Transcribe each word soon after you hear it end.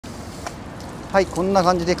はい、こんな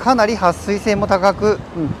感じでかなり撥水性も高く、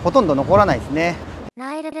ほとんど残らないですね。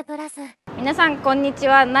ナイルプラス。皆さんこんにち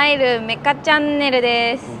は、ナイルメカチャンネル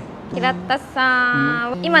です。平田さ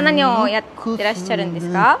ん、今何をやってらっしゃるんで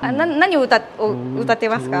すか？何を歌って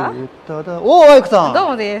ますか？おお、アイクさん。どう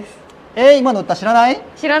もです。今の歌知らない？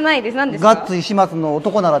知らないです。何ですか？ガッツ石松の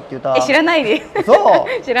男ならっていう歌。知らないです。そ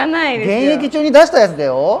う。知らないです。現役中に出したやつだ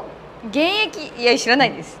よ。現役、いや知らな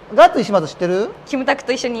いです。ガッツ石松知ってる？キムタク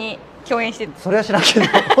と一緒に共演してる。それは知らんけど。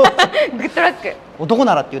グッドラック。男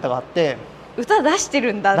ならっていう歌があって。歌出して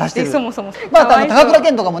るんだってそもそも。まあ高倉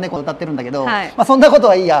健とかもね歌ってるんだけど、はい、まあそんなこと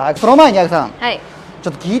はいいや。その前にヤグさん、はい、ちょ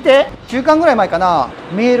っと聞いて。1週間ぐらい前かな、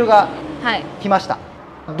メールが来ました。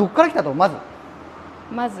はい、どっから来たと？まず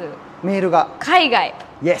メールが海外。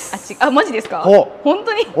イエス。あ、マジですか？本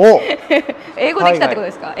当に？英語で来たってこと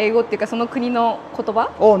ですか？英語っていうかその国の言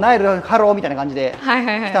葉？ナイルハローみたいな感じで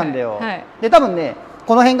来たんだよ。で多分ね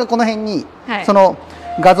この辺に、はい、その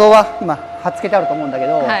画像は今貼っつけてあると思うんだけ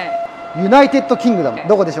ど、はい、ユナイテッドキングダム、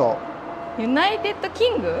どこでしょう？ユナイテッドキ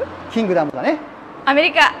ング？キングダムだね。アメ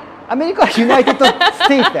リカ。アメリカはユナイテッドス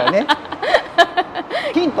テイツだよね。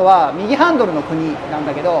ヒントは右ハンドルの国なん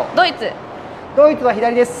だけど、ドイツ。ドイツは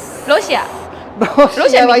左です。ロシア。ロ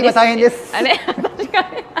シアは今大変です。あれ？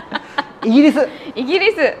イギリス。イギ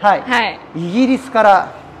リス。はい。はい。イギリスか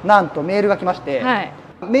らなんとメールが来まして、はい、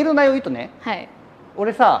メールの内容を言うとね、はい、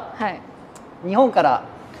俺さ、はい、日本から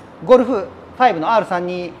ゴルフ5の R3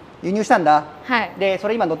 に輸入したんだ。はい、でそ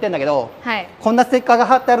れ今乗ってんだけど、はい、こんなステッカーが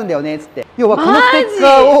貼ってあるんだよねっつって、要はこのステッ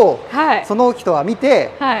カーを、はい、その人は見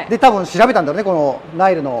て、はい、で多分調べたんだろうね、この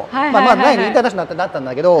ナイルの、まあナイルインターナショナルになったん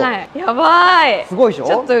だけど、はい、やばい、すごいでしょ。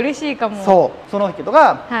ちょっと嬉しいかも。その人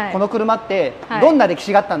が、はい、この車ってどんな歴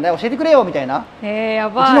史があったんだよ、教えてくれよみたいな。や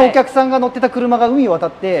ばい。うちのお客さんが乗ってた車が海を渡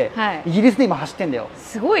って、はい、イギリスで今走ってんだよ。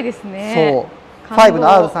すごいですね。そう5の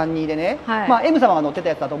R32 でね、はい、まあ M 様が乗ってた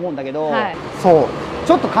やつだと思うんだけど、はい、そう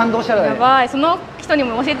ちょっと感動しちゃうよね。やばい、その人に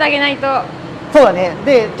も教えてあげないと。そうだね。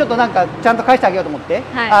でちょっとなんかちゃんと返してあげようと思って、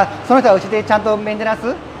はい、その人はうちでちゃんとメンテナンス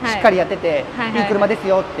しっかりやってて、いい車です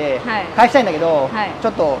よって返したいんだけど、はい、ちょ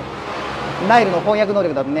っとナイルの翻訳能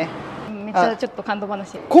力だとね、めっちゃちょっと感動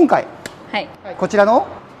話。今回、はい、こちらの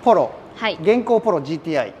ポロ、はい、現行ポロ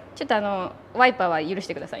GTI、 ちょっとワイパーは許し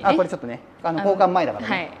てくださいね。これちょっとね交換前だから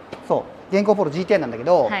ね、はい、そう現行ポロ GTI なんだけ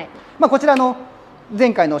ど、はい、まあこちらの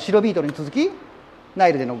前回の白ビートルに続きナ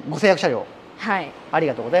イルでのご制約車両、はい、あり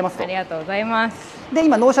がとうございますと。ありがとうございます。で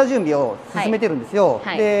今納車準備を進めてるんですよ。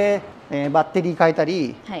はい、で、バッテリー変えた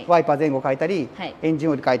り、はい、ワイパー前後変えたり、はい、エンジ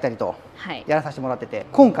ンオイル変えたりとやらさせてもらってて、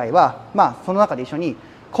今回はまあその中で一緒に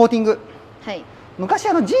コーティング、はい、昔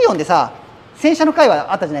GYEONでさ洗車の回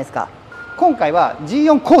はあったじゃないですか。今回は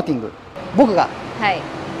GYEONコーティング、僕が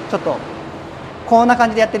ちょっとこんな感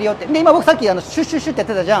じでやってるよって。で今僕さっきシュッシュッシュッってやっ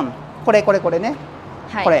てたじゃん。これね、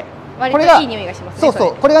はい、これがいい匂いがしますね。そ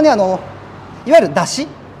うこれがねいわゆる出し、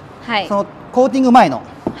はい、そのコーティング前の、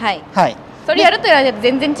はい、はい、それやるとやらないと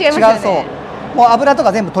全然違いますよね。そうもう油と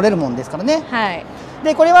か全部取れるもんですからね。はい、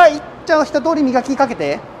でこれは一通り磨きかけ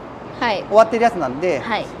て、はい、終わってるやつなんで、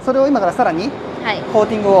はい、それを今からさらにコー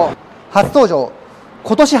ティングを初登場、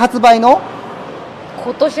今年発売の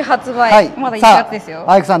今年発売、はい、まだ1月ですよ。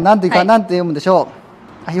アイクさんなんていうか、はい、なんて読むんでしょ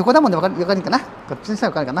う。横だもんで分かるかな。こっちにしたら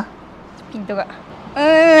分かるかな。ピントが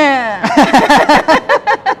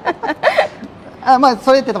まあ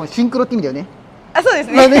それって多分シンクロって意味だよね。あ、そうです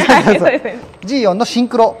ね。GYEON のシン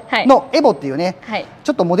クロのエボっていうね、はい、ち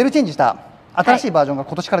ょっとモデルチェンジした新しいバージョンが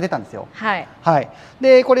今年から出たんですよ。はい、はい、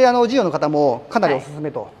でこれGYEONの方もかなりおすすめ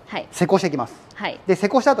と、はい、施工していきます。はい、で施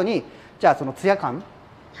工した後にじゃあそのツヤ感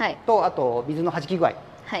と、あと水の弾き具合、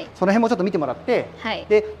はい、その辺もちょっと見てもらって、はい、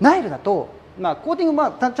でナイルだと、まあ、コーティング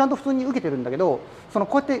ちゃんと普通に受けてるんだけど、その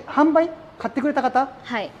こうやって販売買ってくれた方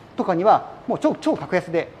とかにはもう超格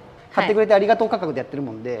安で買ってくれてありがとう価格でやってる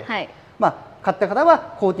もんで、はい、まあ買った方は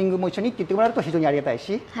コーティングも一緒にって言ってもらえると非常にありがたい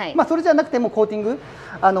し、はい、まあそれじゃなくてもコーティング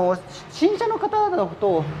新車の方だ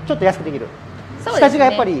とちょっと安くできる。下地が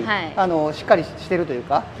やっぱり、はい、しっかりしてるという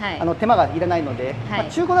か、はい、手間がいらないので、はい、まあ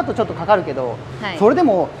中古だとちょっとかかるけど、はい、それで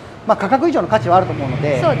も、まあ、価格以上の価値はあると思うの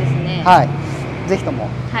で、そうですね、はい、ぜひとも、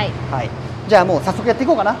はいはい、じゃあもう早速やってい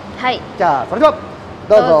こうかな。はい、じゃあそれでは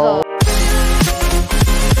どうぞ。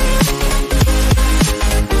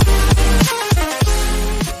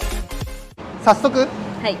早速、は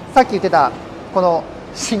い、さっき言ってたこの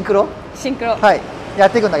シンクロ、はい、やっ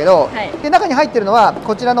ていくんだけど、はい、で中に入ってるのは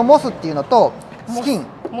こちらのモスっていうのとスキン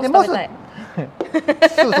で、モス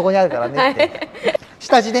すぐそこにあるからねって、はい、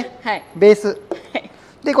下地ね、はい、ベース、はい、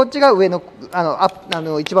でこっちが上の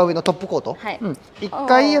一番上のトップコート、はい、1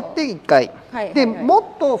回やって1回、はい、でもっ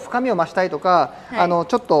と深みを増したいとか、はい、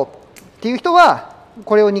ちょっとっていう人は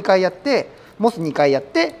これを2回やってモス2回やっ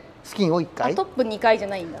てスキンを1回。トップ2回じゃ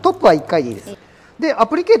ないんだ。トップは1回でいいです。でア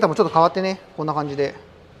プリケーターもちょっと変わってね、こんな感じで。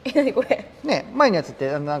何これね、前のやつっ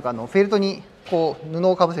てなんかフェルトにこう布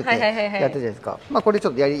をかぶせてやってるじゃないですか。まあこれち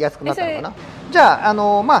ょっとやりやすくなったのかな。じゃあ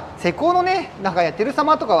まあ施工のねなんかやってる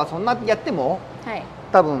様とかはそんなやっても、はい、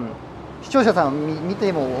多分視聴者さん見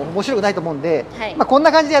ても面白くないと思うんで、はい、まあこん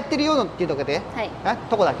な感じでやってるよっていうとこで、はい、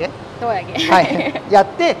とこだけはいやっ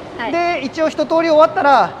て、はい、で一応一通り終わった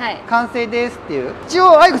ら、はい、完成ですっていう。一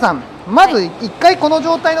応愛子さんまず一回この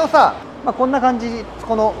状態のさ、まあこんな感じ、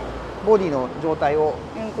このボディの状態を、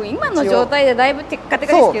今の状態でだいぶテッカテ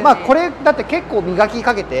カですけどね。まあこれだって結構磨き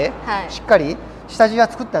かけて、はい、しっかり下地は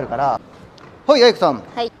作ってあるから。はい、愛子さん、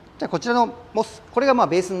はい、じゃあこちらのモス、これがまあ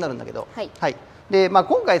ベースになるんだけど、はい、はい、でまあ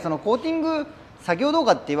今回そのコーティング作業動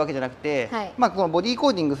画っていうわけじゃなくて、はい、まあこのボディコ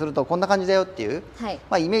ーティングするとこんな感じだよっていう、はい、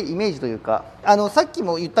まあイメージというか、さっき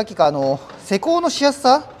も言ったっけか、施工のしやす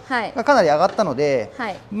さがかなり上がったので、は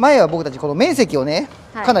い、前は僕たちこの面積をね、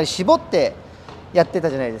はい、かなり絞ってやってた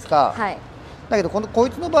じゃないですか。はい、だけどこい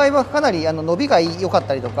つの場合はかなり伸びが良かっ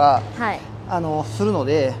たりとか、はい、するの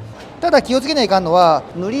で、ただ気をつけないかんのは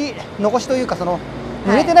塗り残しというか、その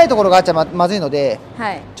塗れてないところがあっちゃ まずいので、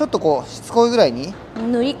はい、ちょっとこうしつこいぐらいに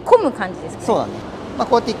塗り込む感じですね。そうだね。まあ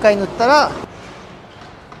こうやって1回塗ったら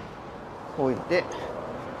こういって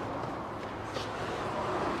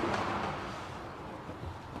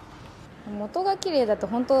元が綺麗だと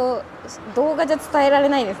本当動画じゃ伝えられ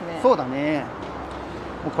ないですね。そうだね。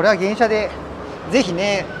もうこれは原車でぜひ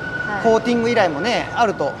ね、はい、コーティング依頼もねあ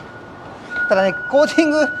ると。ただね、コーティ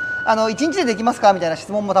ング1日でできますかみたいな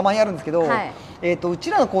質問もたまにあるんですけど、はい、う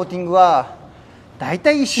ちらのコーティングはだい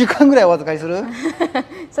たい1週間ぐらいお預かりする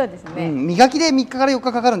そうですね、磨きで3日から4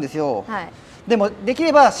日かかるんですよ、はい、でもでき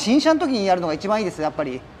れば新車の時にやるのが一番いいです。やっぱ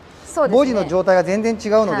りそうですね、ボディの状態が全然違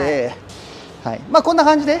うので、はいはい、まあこんな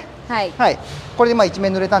感じで、はいはい、これでまあ一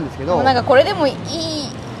面塗れたんですけど、なんかこれでもいい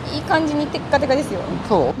感じにテッカテカですよ。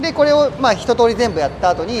そうで、これをまあ一通り全部やった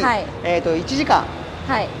後に、はい、1時間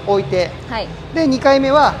置いて、はい、で2回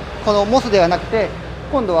目はこのモスではなくて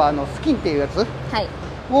今度はスキンっていうやつ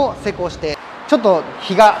を施工して、ちょっと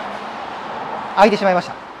日が空いてしまいまし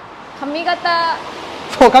た。髪型、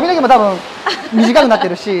そう髪の毛も多分短くなって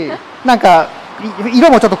るしなんか色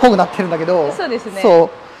もちょっと濃くなってるんだけど、そうですね、そ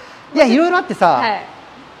ういやいろいろあってさ、はい、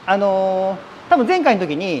多分前回の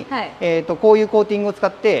時に、はい、こういうコーティングを使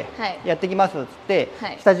ってやってきますっつって、は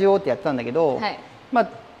い、下地をってやってたんだけど、はい、まあ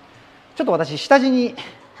ちょっと私下地に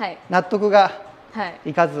納得が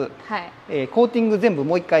いかず、はい、コーティング全部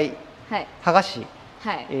もう一回剥がし、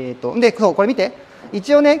はい、でそうこれ見て、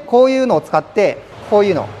一応ねこういうのを使ってこう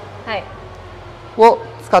いうのを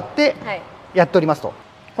使ってやっておりますと。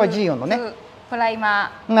これ GYEON のねプライ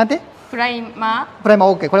マーなんてプライマー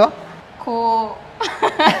OK。 これはこう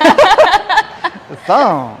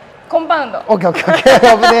さあコンパウンド OK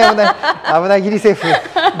危ないギリセーフ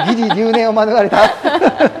ギリ留年を免れた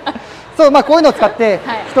そう、まあこういうのを使って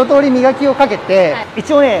一通り磨きをかけて、はい、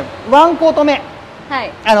一応ねワンコート目、は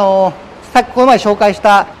い、さっきこの前紹介し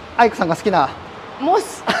たアイクさんが好きなモ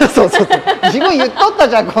スそう自分言っとった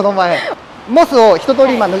じゃんこの前。モスを一通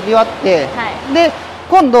り今塗り終わって、はい、で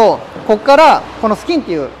今度ここからこのスキンっ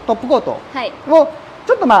ていうトップコートを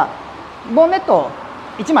ちょっとまあボンネット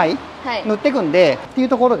1枚塗っていくんで、っていう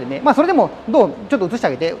ところでね、まあそれでもどうちょっと映してあ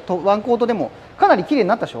げて、ワンコートでもかなり綺麗に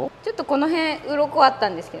なったでしょ。ちょっとこの辺鱗あった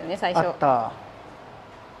んですけどね、最初。あった。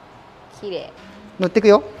綺麗。塗っていく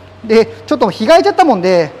よ。でちょっと日が空いちゃったもん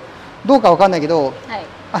でどうかわかんないけど、はい、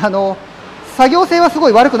作業性はすご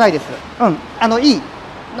い悪くないです。いい。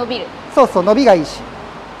伸びる。そうそう、伸びがいいし。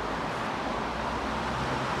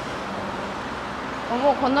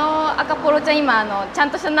もうこの赤ポロちゃん今ちゃん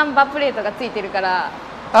としたナンバープレートがついてるから。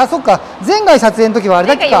あ、そっか。前回撮影の時はあれ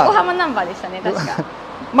だっけか。横浜ナンバーでしたね、確か。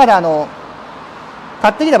まだ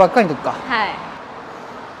買ってきたばっかりの時か。はい。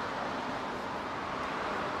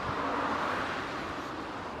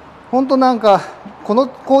本当なんかこの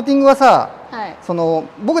コーティングはさ、はい、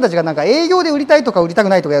僕たちがなんか営業で売りたいとか売りたく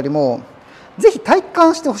ないとかよりもぜひ体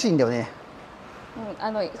感してほしいんだよね。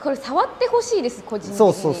これ触ってほしいです、個人的に。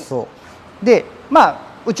そうで、まあ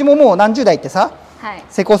うちももう何十台ってさ、はい、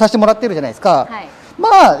施工させてもらってるじゃないですか。はい、ま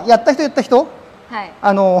あやった人、はい、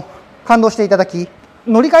感動していただき、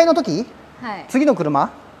乗り換えの時、はい、次の車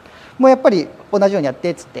もやっぱり同じようにやって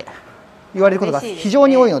っつって言われることが非常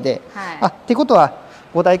に多いので、はい、ってことは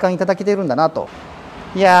ご体感いただけてるんだなと。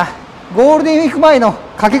いやゴールデンウィーク前の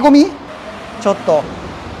駆け込みちょっと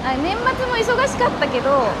年末も忙しかったけど、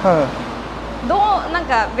なん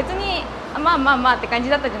か別にまあって感じ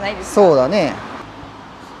だったじゃないですか。そうだね。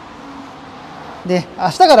で明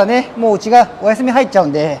日からねもううちがお休み入っちゃう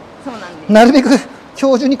んで、そうなんです。なるべく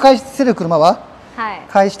今日中に返せる車は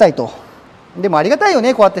返したいと、でもありがたいよ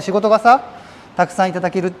ね、こうやって仕事がさたくさんいただ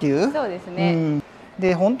けるっていう。そうですね、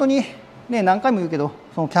で本当にね何回も言うけど、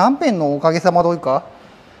そのキャンペーンのおかげさまというか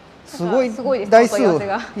すごい台数を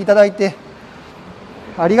いただいて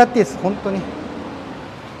ありがてえです、本当に。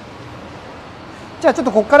じゃあちょっ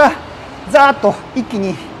とここからざーっと一気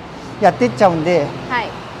にやっていっちゃうんで、はい、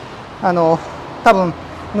多分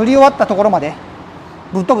塗り終わったところまで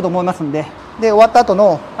ぶっ飛ぶと思いますんで、で終わった後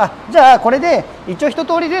のじゃあこれで一応一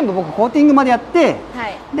通り全部僕コーティングまでやって、は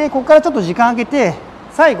い、でここからちょっと時間空けて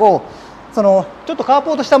最後そのちょっとカー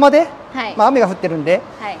ポート下まで、はい、雨が降ってるんで、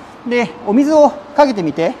はい、でお水をかけて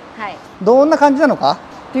みて、はい、どんな感じなのか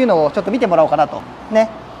っていうのをちょっと見てもらおうかなとね。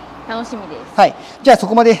楽しみです。はい、じゃあそ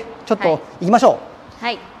こまでちょっと行きましょう。は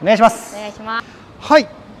い、お願いします。お願いします。はい、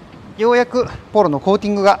ようやくポロのコーテ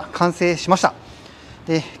ィングが完成しました。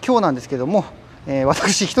で今日なんですけども、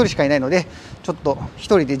私1人しかいないのでちょっと1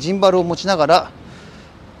人でジンバルを持ちながら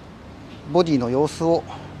ボディの様子を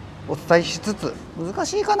お伝えしつつ、難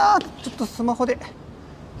しいかな、ちょっとスマホで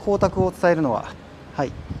光沢を伝えるのは。は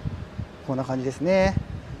い、こんな感じですね。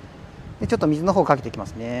でちょっと水の方をかけていきま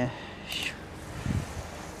すね。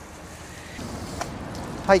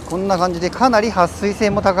はい、こんな感じでかなり撥水性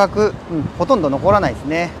も高く、ほとんど残らないです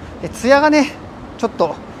ね。でツヤがねちょっ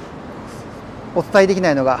とお伝えでき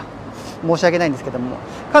ないのが申し訳ないんですけども、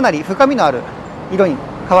かなり深みのある色に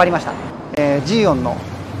変わりました。GYEON の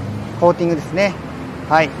コーティングですね。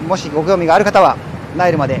はい、もしご興味がある方はナ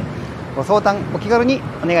イルまでご相談お気軽に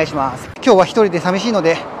お願いします。今日は一人で寂しいの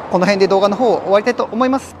でこの辺で動画の方を終わりたいと思い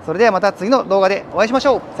ます。それではまた次の動画でお会いしまし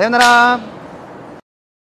ょう。さようなら。